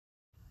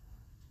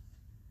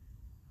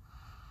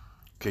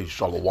Okay,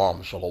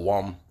 shalom,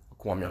 shalom,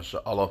 kwam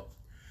yasha'Allah,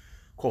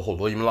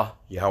 koholoimla,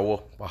 Yahweh,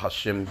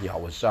 Bahashim,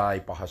 Yahweh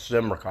Zai,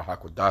 Bahashim,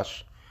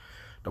 Rakahakwadash.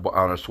 Double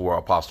honors to our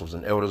apostles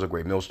and elders, a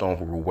great millstone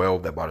who rule well,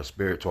 that by the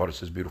Spirit taught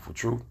us his beautiful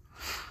truth.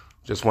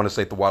 Just want to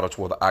say the water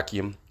toward the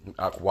H.I.M and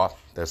Aqua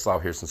that's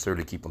out here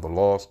sincerely keeping the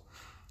laws,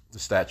 the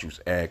statutes,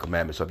 and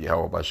commandments of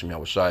Yahweh Bahashim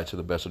Yahweh Zai to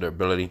the best of their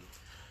ability.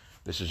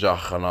 This is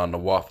Yahanan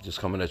Nawaf, just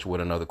coming at you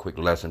with another quick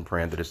lesson,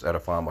 praying that it's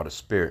edifying by the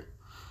Spirit.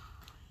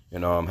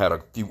 And had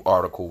a few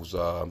articles.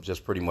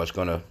 Just pretty much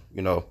gonna,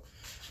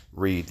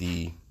 read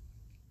the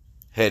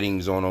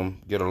headings on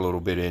them, get a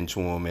little bit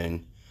into them,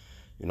 and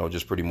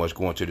just pretty much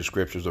go into the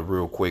scriptures. A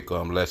real quick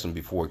lesson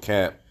before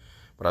camp.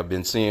 But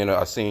I've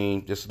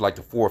seen this is like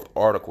the fourth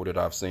article that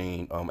I've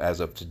seen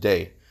as of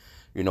today.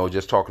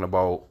 Just talking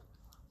about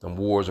the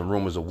wars and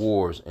rumors of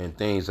wars and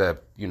things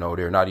that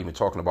they're not even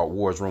talking about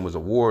wars, rumors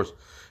of wars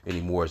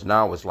anymore. It's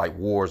like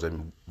wars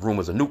and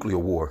rumors of nuclear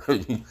war.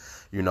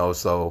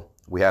 So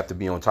we have to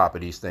be on top of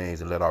these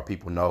things and let our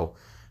people know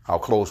how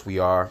close we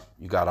are.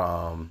 You got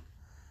a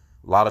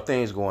lot of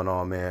things going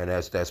on, man,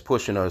 that's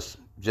pushing us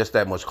just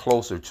that much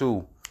closer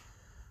to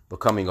the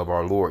coming of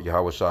our Lord,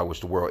 Yahweh Shai,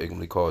 which the world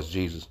ignorantly calls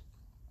Jesus.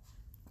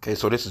 Okay,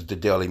 so this is the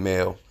Daily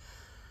Mail.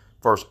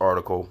 First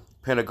article,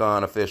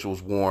 Pentagon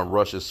officials warn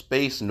Russia's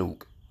space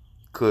nuke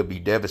could be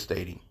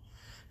devastating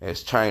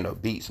as China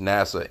beats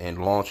NASA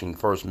in launching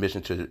first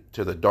mission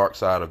to the dark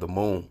side of the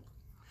moon.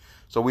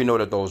 So we know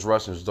that those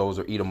Russians, those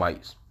are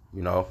Edomites.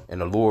 And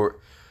the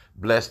Lord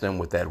blessed them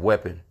with that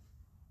weapon.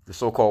 The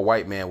so-called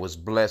white man was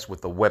blessed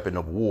with the weapon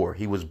of war.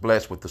 He was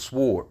blessed with the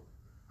sword.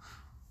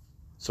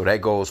 So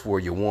that goes for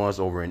your ones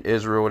over in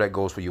Israel. That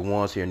goes for your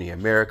ones here in the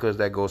Americas.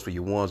 That goes for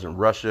your ones in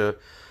Russia.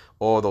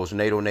 All those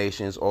NATO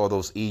nations, all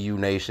those EU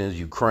nations,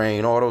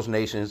 Ukraine, all those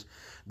nations,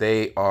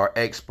 they are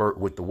expert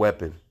with the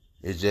weapon.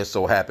 It just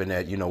so happened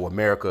that,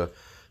 America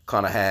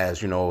kind of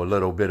has, a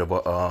little bit of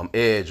a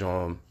edge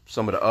on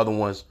some of the other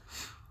ones.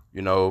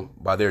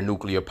 By their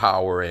nuclear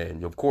power.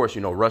 And of course,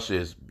 Russia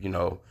is,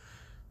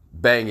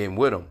 banging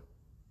with them.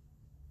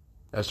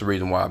 That's the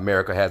reason why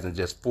America hasn't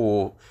just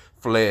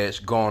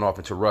full-fledged gone off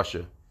into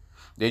Russia.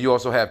 Then you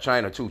also have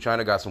China too.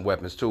 China got some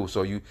weapons too.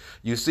 So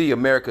you see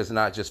America's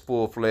not just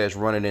full-fledged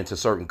running into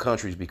certain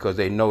countries because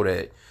they know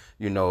that,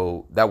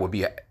 that would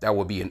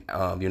be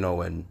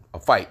a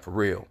fight for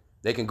real.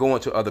 They can go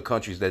into other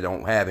countries that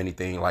don't have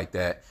anything like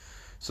that.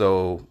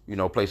 So,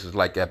 places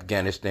like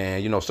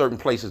Afghanistan, certain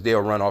places they'll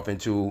run off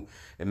into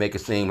and make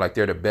it seem like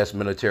they're the best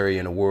military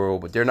in the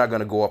world, but they're not going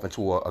to go off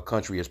into a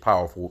country as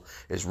powerful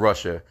as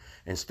Russia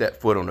and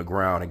step foot on the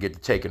ground and get to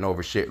taking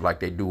over shit like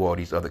they do all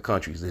these other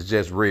countries. It's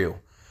just real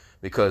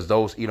because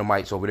those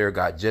Edomites over there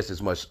got just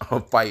as much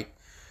fight,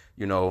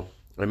 As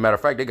a matter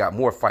of fact, they got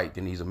more fight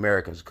than these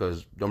Americans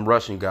because them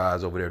Russian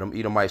guys over there, them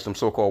Edomites, them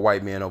so-called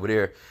white men over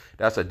there,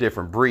 that's a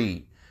different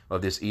breed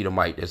of this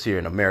Edomite that's here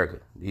in America.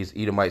 These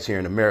Edomites here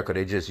in America,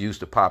 they just used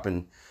to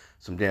popping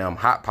some damn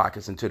Hot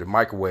Pockets into the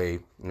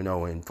microwave,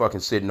 and fucking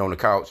sitting on the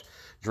couch,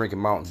 drinking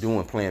Mountain Dew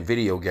and playing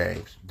video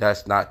games.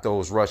 That's not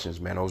those Russians,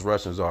 man. Those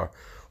Russians are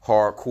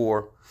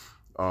hardcore.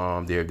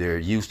 They're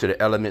used to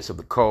the elements of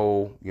the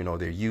cold.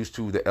 They're used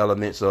to the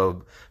elements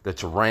of the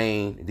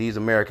terrain. These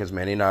Americans,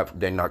 man,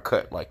 they're not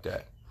cut like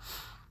that.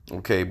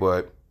 Okay,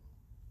 but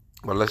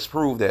let's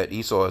prove that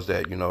Esau is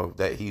that,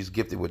 that he's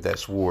gifted with that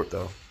sword,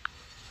 though.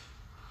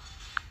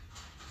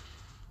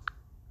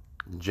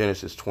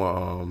 Genesis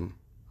 27.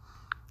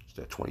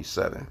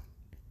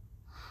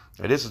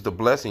 And this is the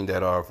blessing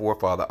that our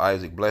forefather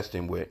Isaac blessed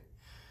him with.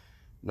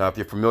 Now, if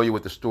you're familiar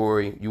with the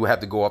story, you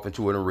have to go off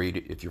into it and read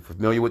it. If you're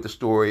familiar with the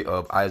story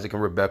of Isaac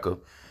and Rebekah,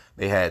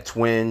 they had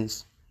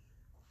twins.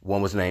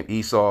 One was named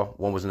Esau,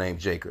 one was named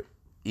Jacob.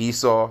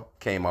 Esau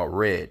came out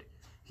red.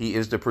 He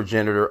is the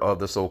progenitor of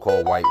the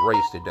so-called white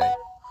race today.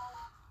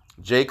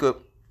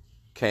 Jacob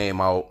came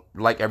out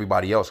like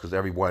everybody else because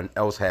everyone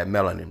else had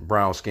melanin,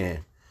 brown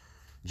skin.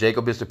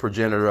 Jacob is the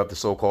progenitor of the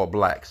so-called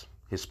blacks,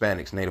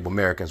 Hispanics, Native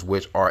Americans,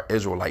 which are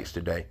Israelites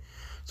today.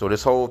 So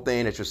this whole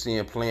thing that you're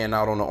seeing playing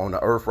out on the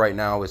earth right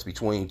now is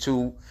between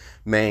two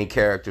main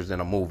characters in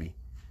a movie,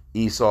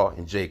 Esau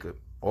and Jacob.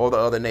 All the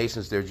other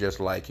nations, they're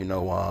just like,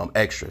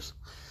 extras,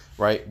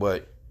 right?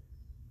 But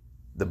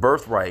the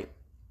birthright,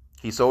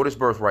 he sold his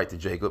birthright to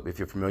Jacob, if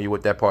you're familiar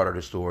with that part of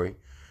the story.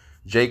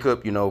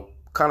 Jacob,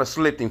 kind of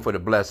slipped him for the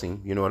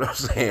blessing, you know what I'm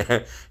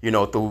saying?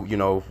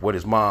 Through, what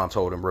his mom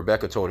told him,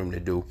 Rebecca told him to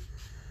do.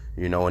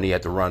 And he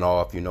had to run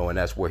off, and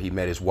that's where he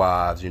met his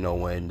wives,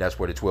 and that's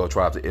where the 12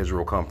 tribes of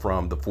Israel come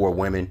from, the 4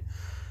 women,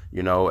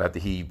 after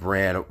he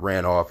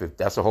ran off. If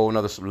that's a whole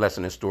nother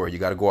lesson and story. You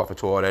got to go off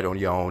into all that on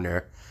your own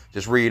there.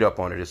 Just read up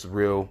on it. It's a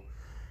real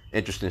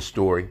interesting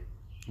story.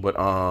 But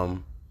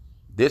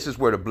this is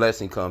where the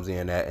blessing comes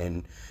in at,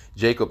 and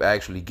Jacob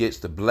actually gets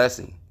the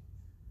blessing.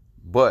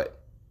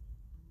 But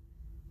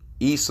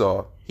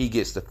Esau, he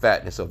gets the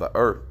fatness of the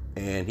earth,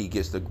 and he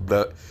gets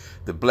the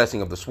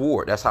blessing of the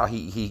sword. That's how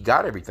he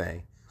got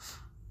everything.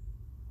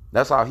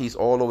 That's how he's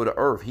all over the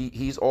earth.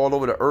 He's all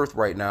over the earth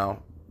right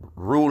now,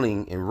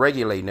 ruling and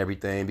regulating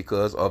everything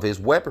because of his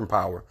weapon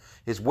power,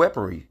 his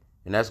weaponry.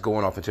 And that's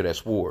going off into that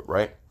sword,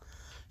 right?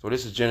 So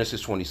this is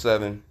Genesis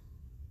 27.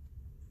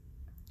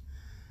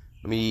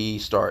 Let me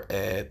start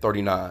at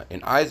 39.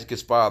 And Isaac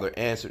his father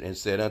answered and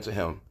said unto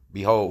him,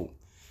 Behold,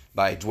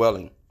 thy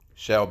dwelling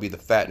shall be the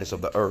fatness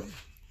of the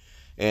earth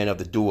and of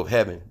the dew of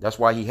heaven. That's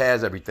why he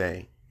has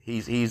everything.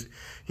 He's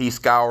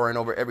scouring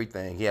over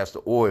everything. He has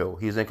the oil.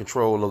 He's in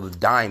control of the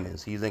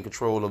diamonds. He's in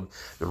control of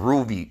the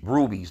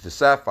rubies, the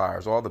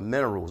sapphires, all the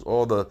minerals,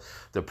 all the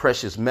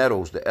precious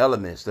metals, the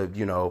elements.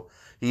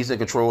 He's in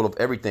control of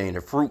everything.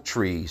 The fruit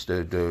trees,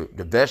 the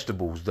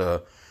vegetables,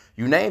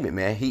 you name it,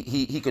 man.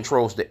 He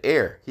controls the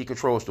air. He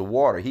controls the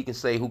water. He can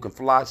say who can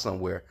fly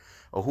somewhere,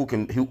 or who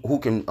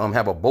can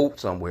have a boat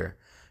somewhere.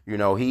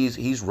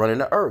 He's running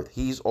the earth.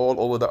 He's all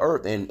over the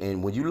earth.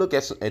 And when you look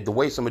at the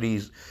way some of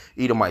these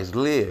Edomites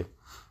live,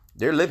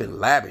 they're living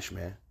lavish,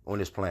 man, on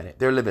this planet.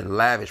 They're living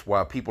lavish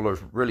while people are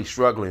really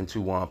struggling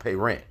to pay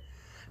rent.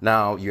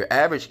 Now, your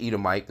average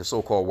Edomite, the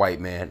so-called white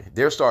man,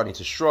 they're starting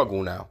to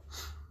struggle now.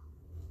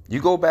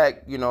 You go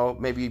back,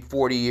 maybe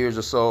 40 years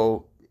or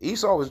so.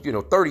 Esau was,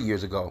 30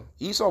 years ago.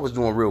 Esau was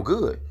doing real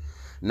good.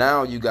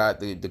 Now you got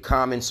the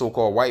common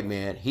so-called white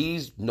man.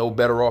 He's no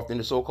better off than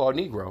the so-called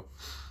Negro.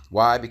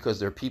 Why? Because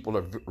their people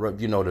are,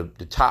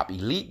 the top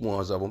elite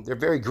ones of them. They're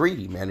very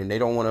greedy, man, and they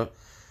don't want to.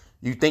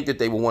 You think that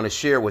they will want to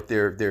share with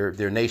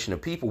their nation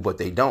of people, but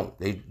they don't.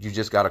 You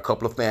just got a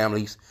couple of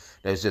families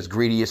that's just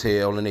greedy as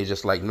hell, and they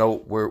just like,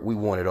 no, we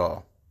want it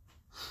all,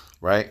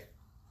 right?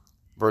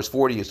 Verse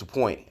 40 is the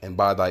point. And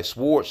by thy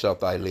sword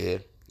shalt thou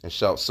live, and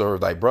shalt serve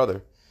thy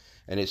brother.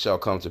 And it shall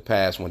come to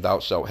pass when thou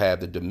shalt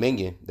have the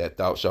dominion that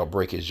thou shalt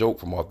break his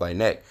yoke from off thy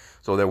neck.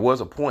 So there was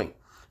a point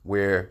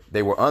where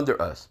they were under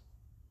us.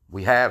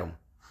 We had them.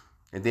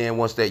 And then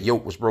once that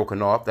yoke was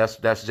broken off, that's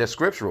just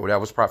scriptural. That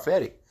was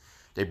prophetic.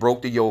 They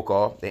broke the yoke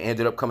off. They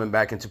ended up coming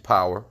back into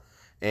power.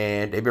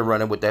 And they've been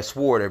running with that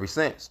sword ever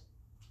since.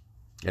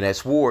 And that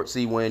sword,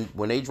 see, when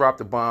they dropped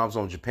the bombs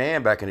on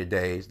Japan back in the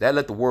days, that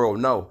let the world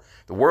know.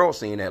 The world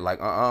seen that like,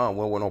 we don't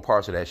want no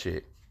parts of that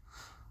shit.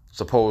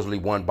 Supposedly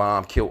one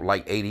bomb killed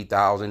like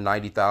 80,000,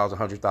 90,000,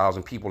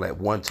 100,000 people at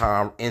one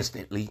time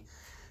instantly.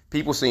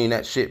 People seeing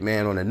that shit,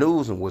 man, on the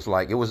news and was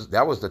like,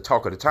 that was the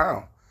talk of the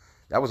town.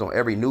 That was on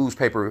every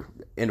newspaper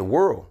in the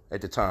world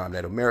at the time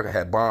that America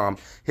had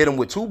hit them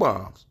with 2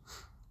 bombs.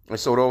 And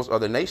so those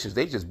other nations,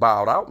 they just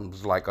bowed out and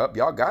was like,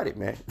 y'all got it,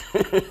 man.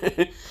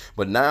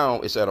 But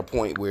now it's at a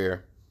point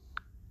where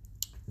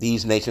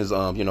these nations,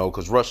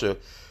 because Russia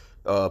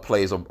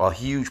plays a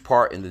huge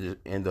part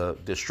in the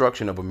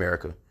destruction of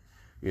America.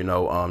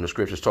 The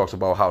scriptures talks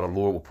about how the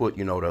Lord will put,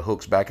 the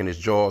hooks back in his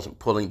jaws and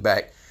pulling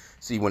back.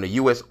 See, when the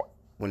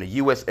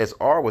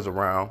USSR was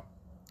around,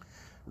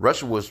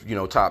 Russia was,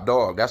 top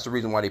dog. That's the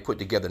reason why they put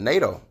together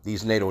NATO,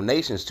 these NATO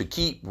nations, to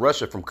keep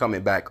Russia from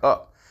coming back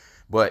up.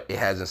 But it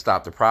hasn't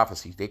stopped the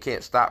prophecy. They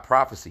can't stop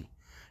prophecy.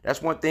 That's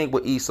one thing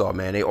with Esau,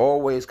 man. They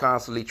always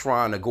constantly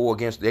trying to go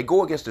against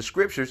the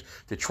scriptures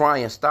to try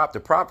and stop the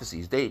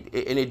prophecies. And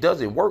it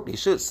doesn't work. They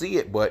should see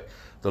it, but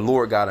the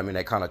Lord got them in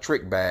that kind of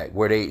trick bag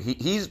where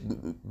he's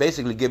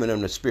basically giving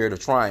them the spirit of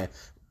trying,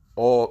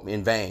 all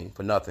in vain,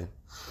 for nothing,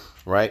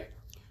 right?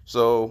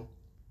 So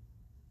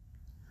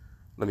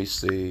let me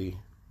see.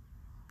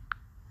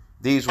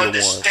 These were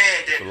the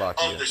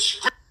ones.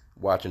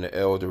 Watching the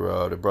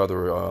elder, the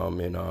brother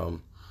in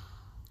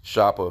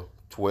Shopper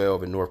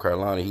 12 in North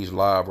Carolina. He's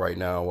live right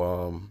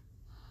now.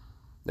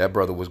 That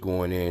brother was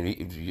going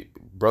in.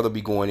 Brother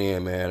be going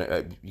in,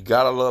 man. You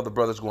gotta love the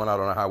brothers going out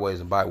on the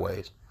highways and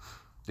byways.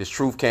 This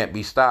truth can't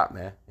be stopped,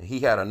 man. He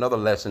had another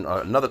lesson,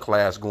 another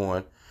class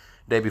going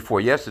day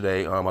before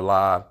yesterday,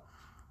 live,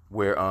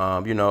 where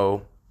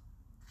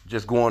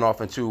just going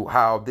off into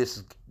how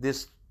this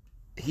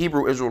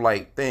Hebrew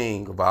Israelite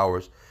thing of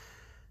ours,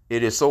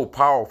 it is so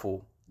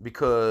powerful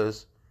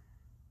because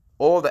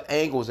all the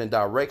angles and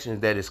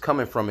directions that it's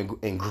coming from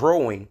and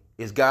growing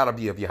is gotta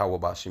be of Yahweh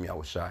B'Shem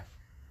Yahushai.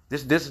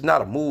 This is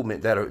not a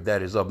movement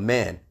that is of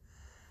men.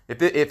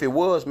 If it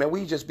was, man,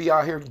 we'd just be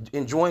out here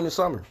enjoying the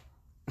summer.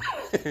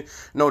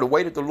 No, the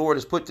way that the Lord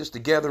has put this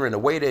together and the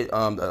way that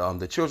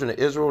the children of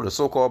Israel, the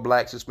so-called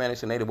blacks,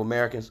 Hispanics, and Native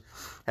Americans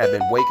have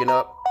been waking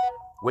up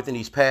within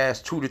these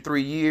past 2 to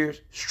 3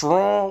 years,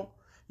 strong,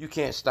 you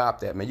can't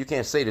stop that, man. You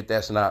can't say that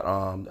that's not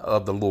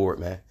of the Lord,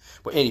 man.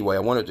 But anyway, I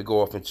wanted to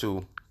go off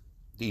into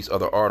these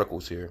other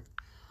articles here.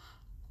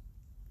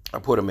 I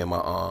put them in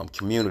my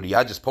community.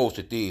 I just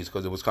posted these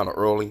because it was kind of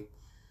early.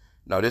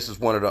 Now, this is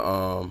one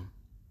of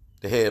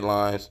the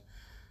headlines.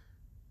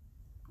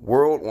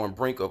 World on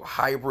brink of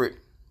hybrid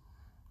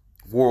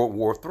World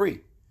War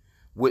III,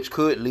 which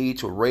could lead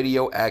to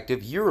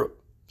radioactive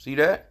Europe. See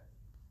that?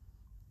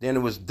 Then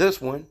it was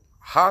this one.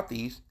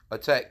 Houthis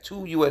attacked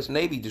 2 U.S.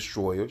 Navy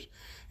destroyers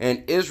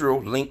and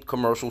Israel linked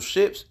commercial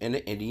ships in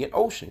the Indian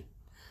Ocean.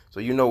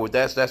 So you know what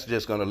that's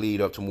just going to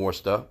lead up to more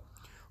stuff.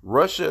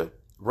 Russian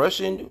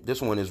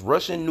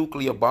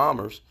nuclear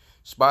bombers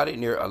spotted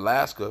near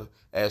Alaska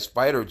as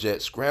fighter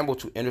jets scramble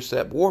to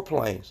intercept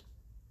warplanes.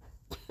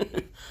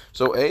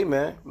 So, hey,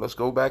 man, let's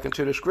go back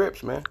into the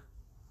scripts, man.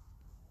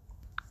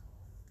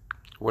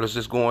 What is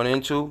this going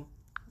into?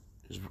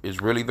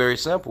 It's really very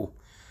simple.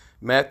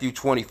 Matthew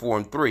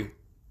 24:3.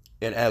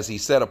 And as he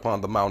sat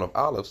upon the Mount of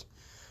Olives,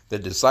 the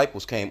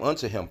disciples came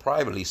unto him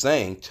privately,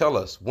 saying, Tell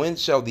us, when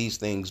shall these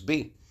things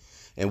be?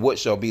 And what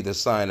shall be the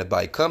sign of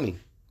thy coming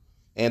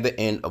and the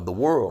end of the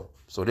world?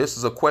 So this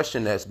is a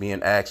question that's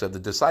being asked of the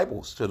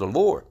disciples to the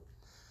Lord.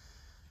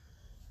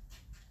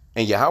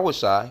 And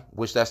Yahushua,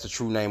 which that's the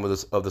true name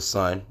of the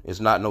Son,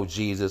 is not no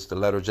Jesus. The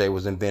letter J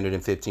was invented in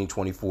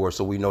 1524,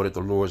 so we know that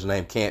the Lord's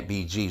name can't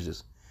be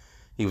Jesus.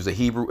 He was a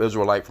Hebrew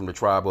Israelite from the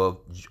tribe of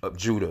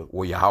Judah,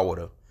 or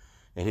Yahweh.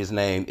 And his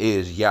name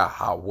is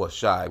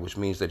Yahushua, which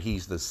means that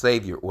he's the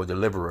Savior or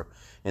deliverer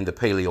in the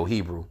Paleo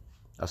Hebrew.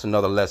 That's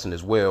another lesson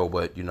as well,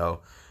 but you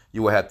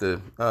will have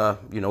to,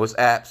 it's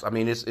apps. I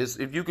mean, it's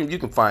if you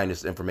can find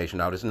this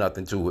information out. It's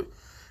nothing to it,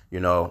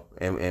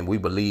 and we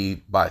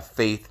believe by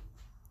faith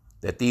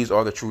that these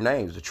are the true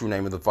names. The true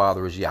name of the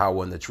Father is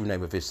Yahweh, and the true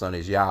name of his Son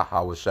is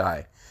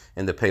Yahushua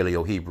in the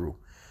Paleo Hebrew.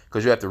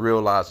 Because you have to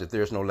realize that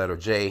there's no letter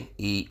J,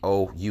 E,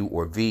 O, U,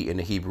 or V in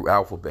the Hebrew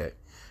alphabet.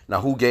 Now,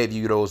 who gave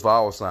you those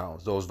vowel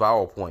sounds, those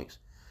vowel points?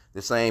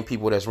 The same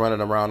people that's running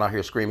around out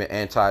here screaming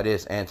anti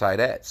this, anti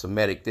that,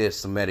 Semitic this,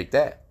 Semitic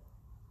that.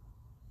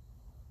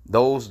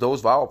 Those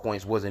vowel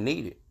points wasn't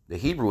needed. The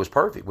Hebrew is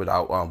perfect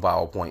without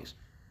vowel points.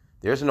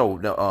 There's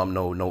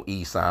no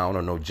E sound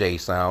or no J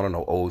sound or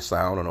no O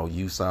sound or no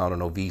U sound or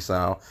no V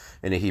sound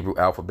in the Hebrew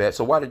alphabet.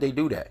 So why did they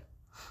do that?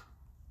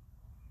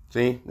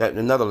 See, that's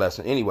another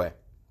lesson. Anyway,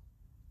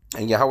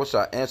 and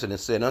Yahushua answered and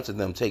said unto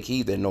them, Take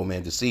heed that no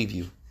man deceive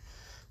you.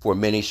 For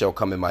many shall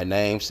come in my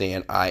name,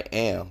 saying, I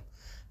am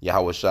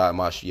Yahushua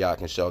Mashiach,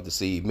 and shall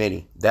deceive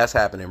many. That's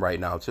happening right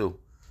now, too.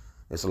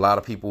 It's a lot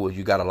of people.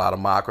 You got a lot of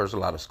mockers, a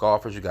lot of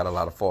scoffers. You got a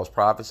lot of false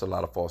prophets, a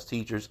lot of false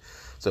teachers.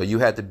 So you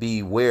have to be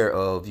aware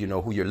of,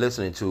 who you're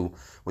listening to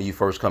when you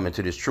first come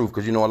into this truth.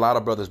 Because, a lot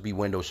of brothers be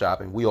window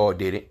shopping. We all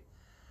did it.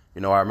 I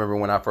remember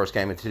when I first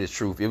came into this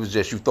truth, it was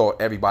just you thought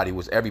everybody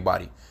was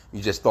everybody.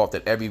 You just thought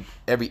that every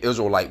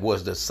Israelite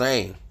was the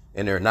same,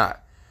 and they're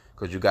not.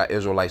 Because you got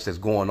Israelites that's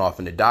going off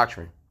in the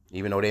doctrine.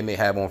 Even though they may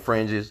have on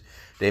fringes,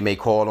 they may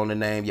call on the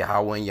name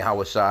Yahweh and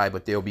Yahushua,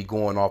 but they'll be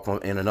going off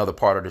in another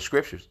part of the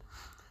scriptures.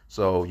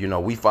 So,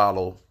 we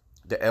follow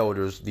the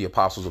elders, the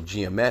apostles of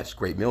GMS,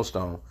 Great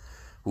Millstone,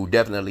 who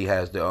definitely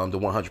has the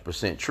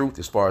 100% truth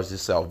as far as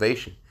this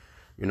salvation.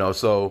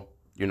 So,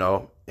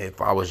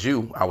 if I was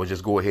you, I would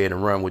just go ahead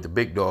and run with the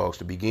big dogs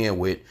to begin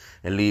with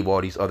and leave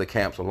all these other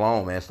camps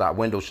alone, man. Stop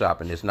window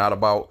shopping. It's not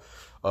about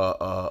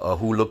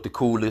who looked the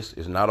coolest.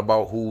 It's not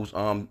about who's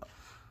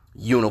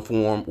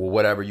uniform or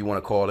whatever you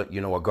want to call it,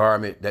 a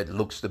garment that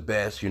looks the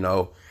best.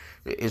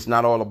 It's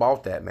not all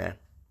about that, man.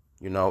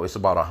 It's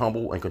about a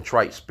humble and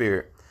contrite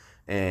spirit,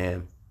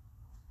 and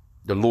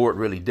the Lord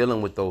really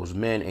dealing with those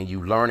men and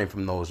you learning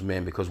from those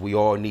men, because we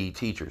all need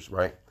teachers,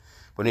 right?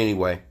 But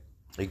anyway,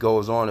 it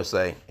goes on to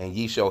say, and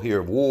ye shall hear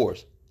of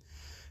wars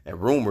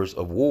and rumors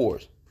of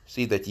wars.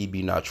 See that ye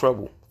be not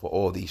troubled, for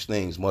all these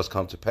things must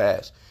come to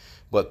pass,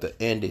 but the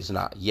end is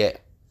not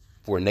yet.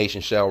 For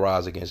nation shall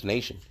rise against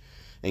nation,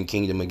 and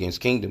kingdom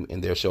against kingdom,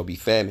 and there shall be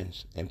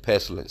famines and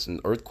pestilence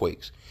and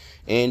earthquakes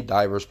in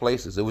diverse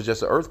places. It was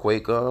just an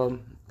earthquake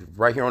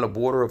right here on the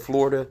border of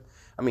Florida.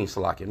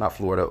 Not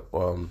Florida,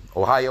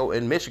 Ohio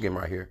and Michigan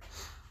right here.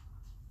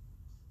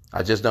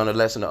 I just done a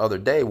lesson the other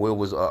day where it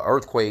was an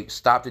earthquake,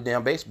 stopped the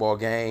damn baseball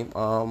game,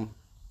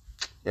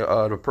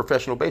 the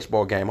professional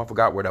baseball game. I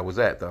forgot where that was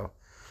at, though.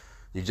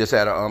 You just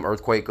had an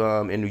earthquake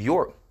in New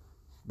York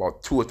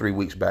about 2 or 3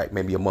 weeks back,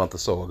 maybe a month or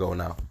so ago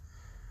now.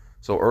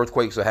 So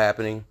earthquakes are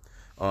happening.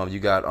 You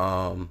got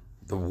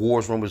the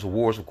wars, rumors of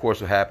wars, of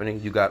course, are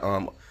happening. You got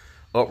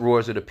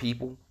uproars of the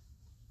people,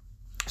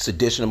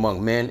 sedition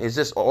among men. It's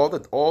just all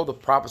the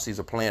prophecies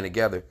are playing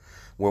together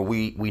where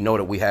we know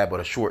that we have but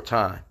a short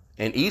time.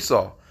 And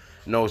Esau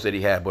knows that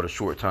he had but a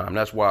short time.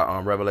 That's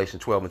why Revelation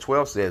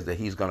 12:12 says that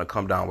he's going to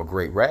come down with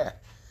great wrath,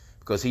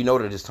 because he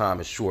knows that his time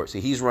is short.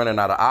 See, he's running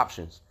out of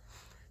options.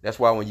 That's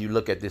why when you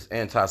look at this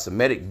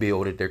anti-Semitic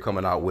bill that they're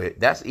coming out with,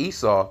 that's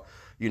Esau,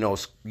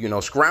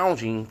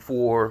 scrounging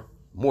for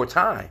more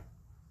time.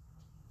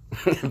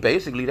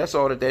 Basically, that's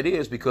all that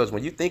is, because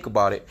when you think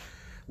about it,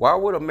 why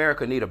would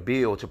America need a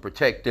bill to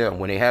protect them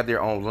when they have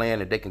their own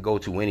land that they can go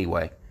to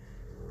anyway?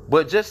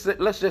 But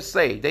let's just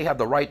say they have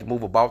the right to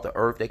move about the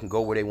earth. They can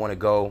go where they want to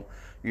go.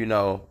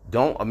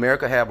 Don't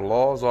America have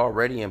laws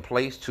already in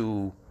place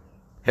to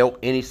help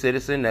any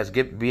citizen that's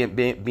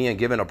being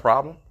given a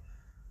problem?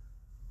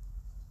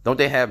 Don't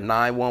they have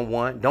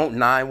 911? Don't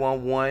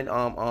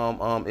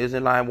 911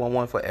 isn't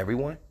 911 for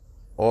everyone,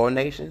 all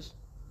nations,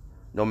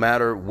 no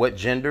matter what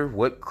gender,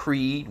 what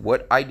creed,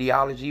 what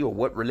ideology, or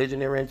what religion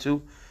they're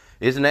into?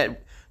 Isn't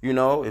that,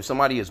 if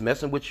somebody is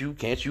messing with you,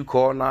 can't you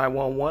call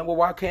 911? Well,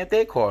 why can't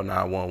they call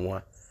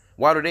 911?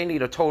 Why do they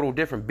need a total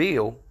different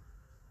bill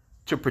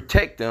to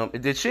protect them?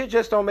 This shit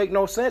just don't make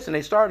no sense, and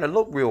they starting to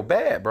look real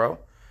bad, bro.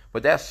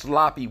 But that's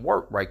sloppy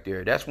work right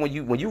there. That's when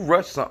you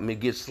rush something, it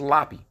gets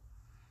sloppy.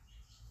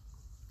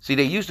 See,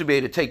 they used to be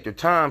able to take their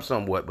time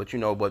somewhat, but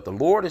the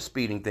Lord is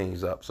speeding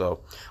things up.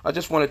 So I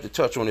just wanted to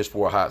touch on this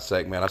for a hot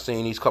sec, man. I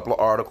seen these couple of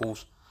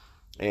articles,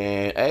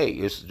 And hey,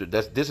 this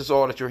is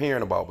all that you're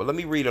hearing about. But let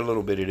me read a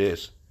little bit of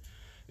this.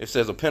 It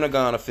says a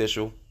Pentagon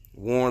official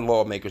warned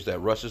lawmakers that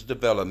Russia's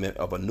development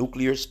of a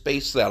nuclear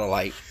space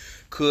satellite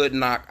could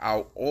knock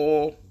out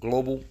all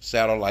global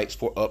satellites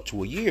for up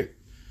to a year.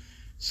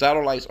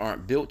 Satellites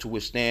aren't built to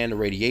withstand the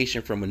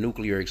radiation from a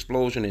nuclear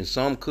explosion, and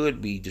some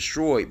could be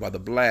destroyed by the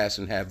blast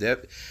and have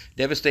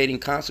devastating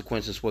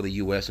consequences for the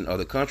U.S. and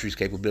other countries'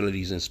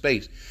 capabilities in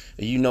space.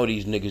 And you know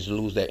these niggas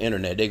lose their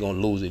internet. They're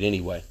going to lose it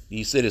anyway.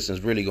 These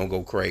citizens really going to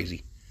go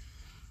crazy.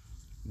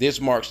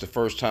 This marks the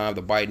first time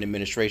the Biden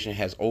administration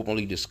has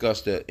openly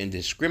discussed the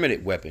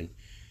indiscriminate weapon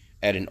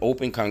at an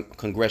open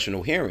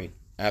congressional hearing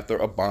after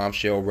a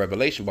bombshell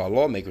revelation by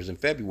lawmakers in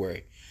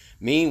February.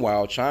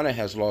 Meanwhile, China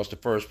has lost the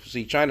first.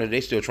 See, China, they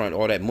still trying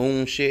all that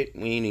moon shit.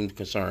 We ain't even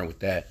concerned with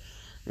that,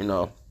 you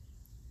know.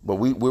 But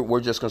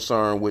we're just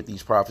concerned with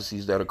these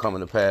prophecies that are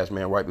coming to pass,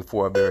 man, right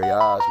before our very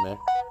eyes, man.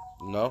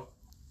 You know.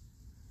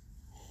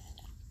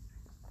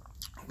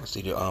 Let's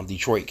see the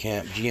Detroit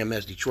camp,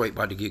 GMS Detroit,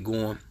 about to get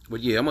going. But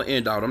yeah, I'm gonna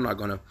end out. I'm not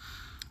gonna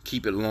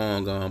keep it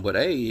long. But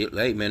hey,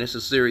 man, it's a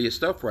serious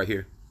stuff right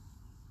here.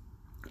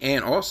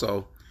 And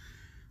also,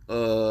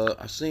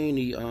 I seen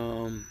the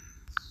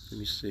let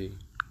me see.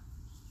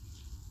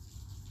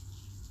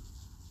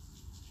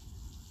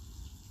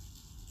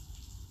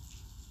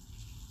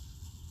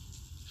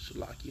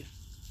 Slovakia.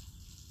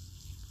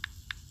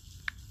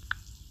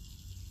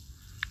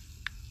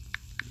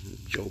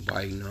 Joe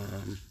Biden, I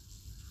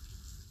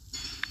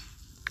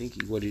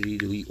think what did he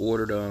do? He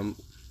ordered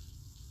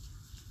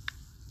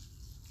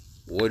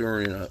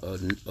ordering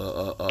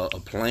a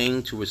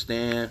plane to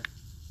withstand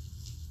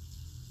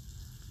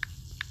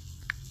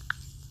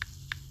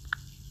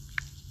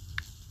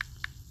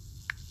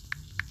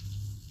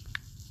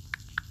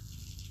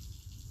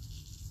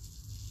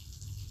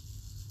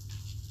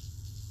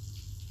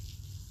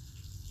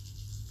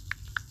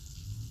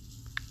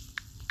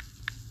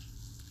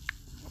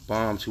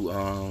bomb to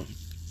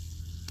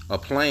a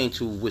plane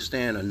to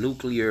withstand a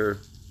nuclear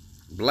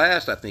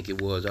blast. I think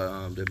it was.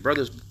 The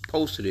brothers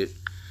posted it.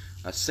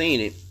 I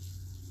seen it.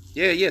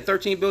 Yeah,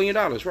 $13 billion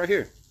right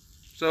here.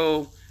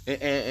 So,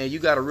 and you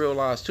got to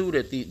realize too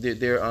that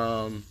they're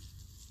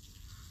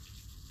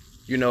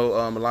you know,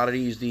 a lot of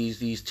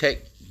these tech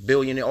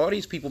billionaires, all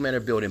these people, man, are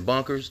building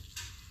bunkers.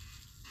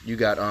 You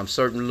got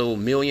certain little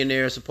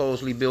millionaires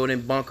supposedly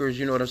building bunkers.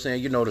 You know what I'm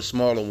saying? You know the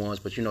smaller ones,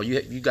 but you know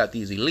you got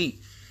these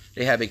elite.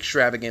 They have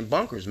extravagant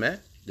bunkers, man,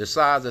 the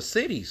size of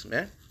cities,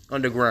 man,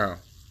 underground,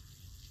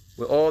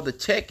 with all the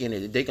tech in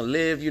it. They can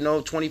live, you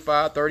know,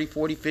 25, 30,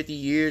 40, 50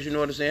 years. You know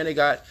what I'm saying? They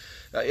got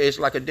it's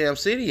like a damn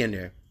city in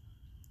there.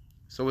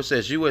 So it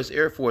says U.S.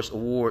 Air Force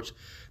awards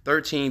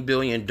 $13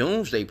 billion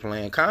doomsday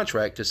plan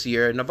contract to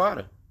Sierra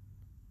Nevada.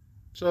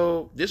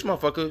 So this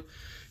motherfucker,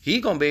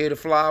 he gonna be able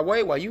to fly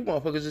away while you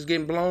motherfuckers is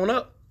getting blown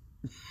up.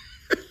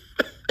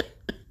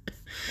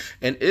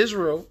 And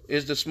Israel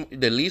is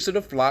the least of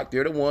the flock.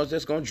 They're the ones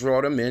that's gonna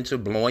draw them into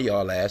blowing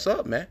y'all ass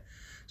up, man.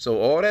 So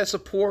all that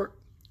support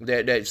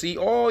that see,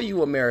 all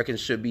you Americans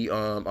should be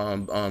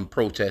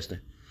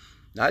protesting.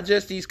 Not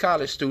just these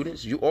college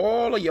students.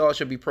 All of y'all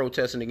should be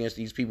protesting against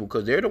these people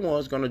because they're the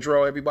ones gonna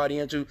draw everybody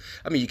into.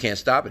 I mean, you can't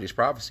stop it. It's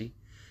prophecy.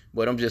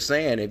 But I'm just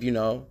saying, if you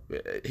know,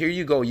 here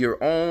you go.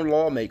 Your own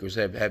lawmakers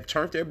have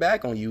turned their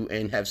back on you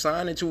and have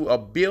signed into a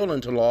bill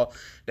into law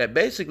that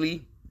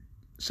basically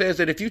says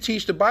that if you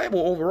teach the Bible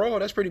overall,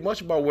 that's pretty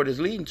much about what it's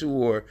leading to,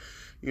 or,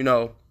 you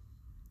know,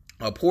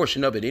 a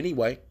portion of it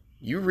anyway.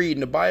 You reading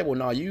the Bible,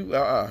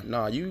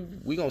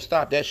 we gonna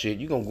stop that shit.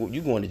 You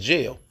going to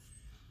jail.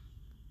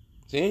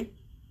 See?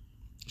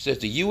 It says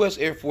the U.S.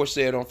 Air Force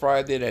said on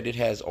Friday that it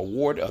has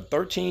awarded a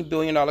 $13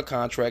 billion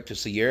contract to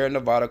Sierra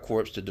Nevada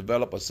Corps to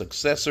develop a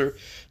successor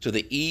to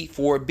the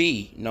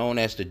E-4B, known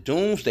as the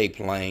Doomsday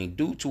Plane,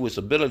 due to its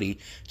ability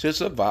to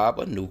survive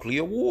a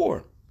nuclear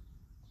war.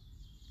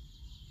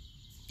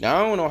 Now,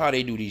 I don't know how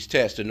they do these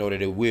tests to know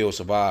that it will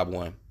survive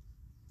one.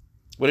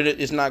 But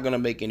it's not going to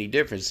make any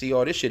difference. See,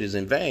 all this shit is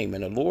in vain,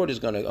 man. The Lord is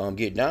going to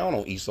get down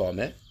on Esau,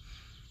 man.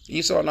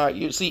 Esau, not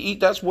you see,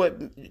 that's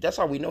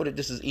how we know that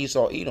this is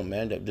Esau Edom,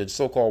 man, the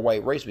so-called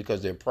white race,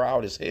 because they're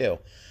proud as hell.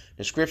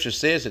 The scripture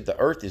says that the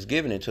earth is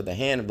given into the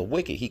hand of the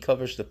wicked. He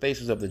covers the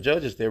faces of the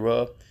judges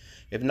thereof.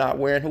 If not,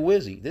 wherein who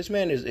is he? This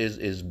man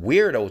is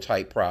weirdo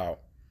type proud.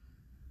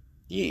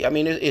 Yeah, I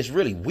mean, it's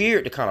really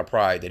weird the kind of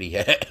pride that he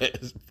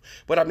has.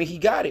 But I mean, he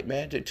got it,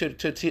 man, to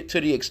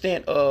the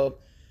extent of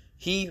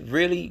he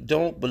really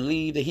don't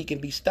believe that he can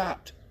be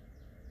stopped.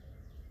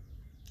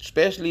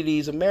 Especially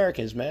these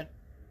Americans, man.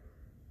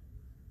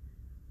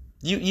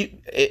 You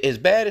as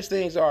bad as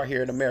things are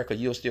here in America,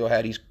 you'll still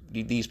have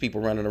these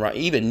people running around,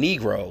 even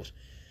Negroes.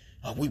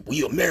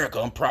 We America,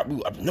 I'm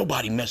probably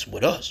nobody messing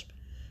with us.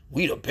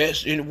 We the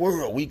best in the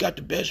world. We got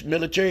the best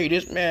military.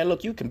 This man,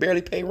 look, you can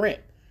barely pay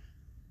rent.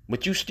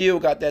 But you still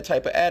got that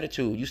type of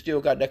attitude. You still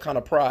got that kind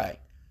of pride.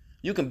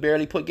 You can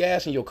barely put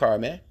gas in your car,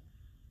 man.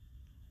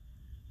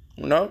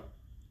 You know?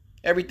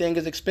 Everything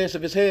is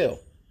expensive as hell.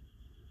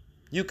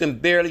 You can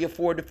barely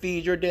afford to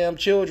feed your damn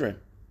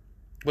children.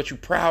 But you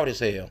proud as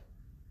hell.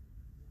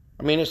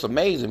 I mean, it's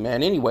amazing,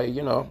 man. Anyway,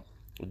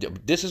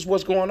 this is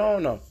what's going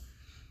on, though.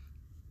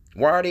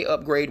 Why are they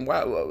upgrading?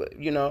 Why,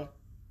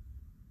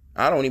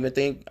 I don't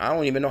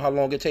even know how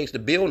long it takes to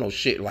build no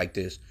shit like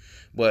this.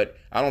 But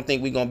I don't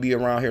think we're gonna be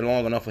around here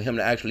long enough for him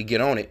to actually get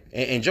on it.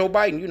 And Joe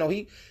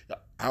Biden,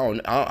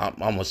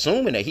 I'm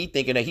assuming that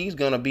thinking that he's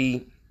gonna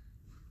be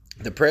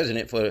the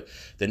president for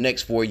the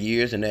next 4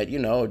 years, and that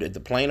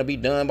the plane will be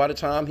done by the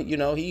time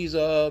he's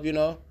that'll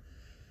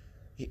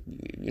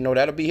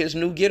be his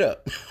new get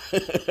up.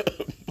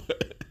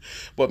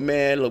 But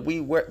man, look,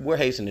 we're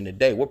hastening the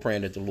day. We're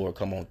praying that the Lord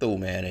come on through,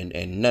 man,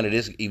 and none of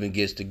this even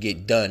gets to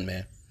get done,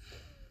 man.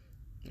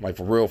 Like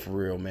for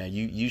real, man.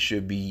 You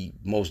should be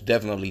most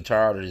definitely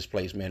tired of this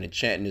place, man, and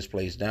chanting this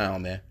place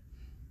down, man.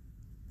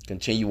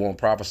 Continue on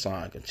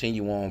prophesying,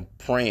 continue on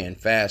praying,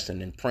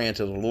 fasting, and praying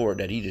to the Lord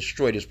that he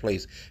destroy this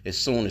place as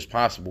soon as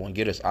possible and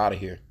get us out of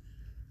here,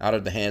 out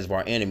of the hands of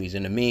our enemies.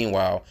 In the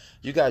meanwhile,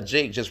 you got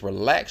Jake just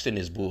relaxed in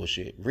this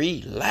bullshit.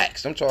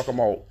 Relax. I'm talking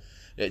about,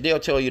 they'll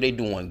tell you they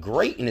doing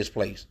great in this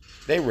place.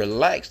 They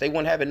relax. They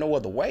wouldn't have it no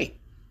other way.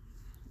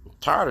 I'm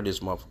tired of this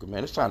motherfucker,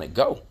 man. It's time to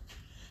go.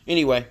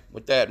 Anyway,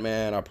 with that,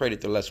 man, I pray that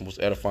the lesson was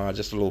edifying.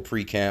 Just a little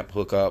pre-camp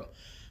hookup.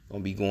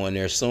 Gonna be going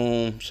there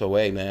soon. So,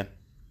 hey, man,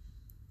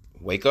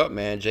 wake up,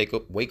 man,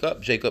 Jacob. Wake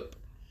up, Jacob.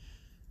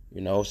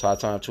 It's high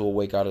time to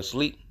awake out of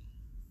sleep.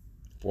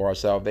 For our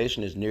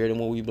salvation is nearer than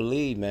what we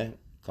believe, man.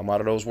 Come out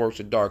of those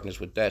works of darkness.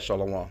 With that,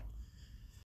 shalom.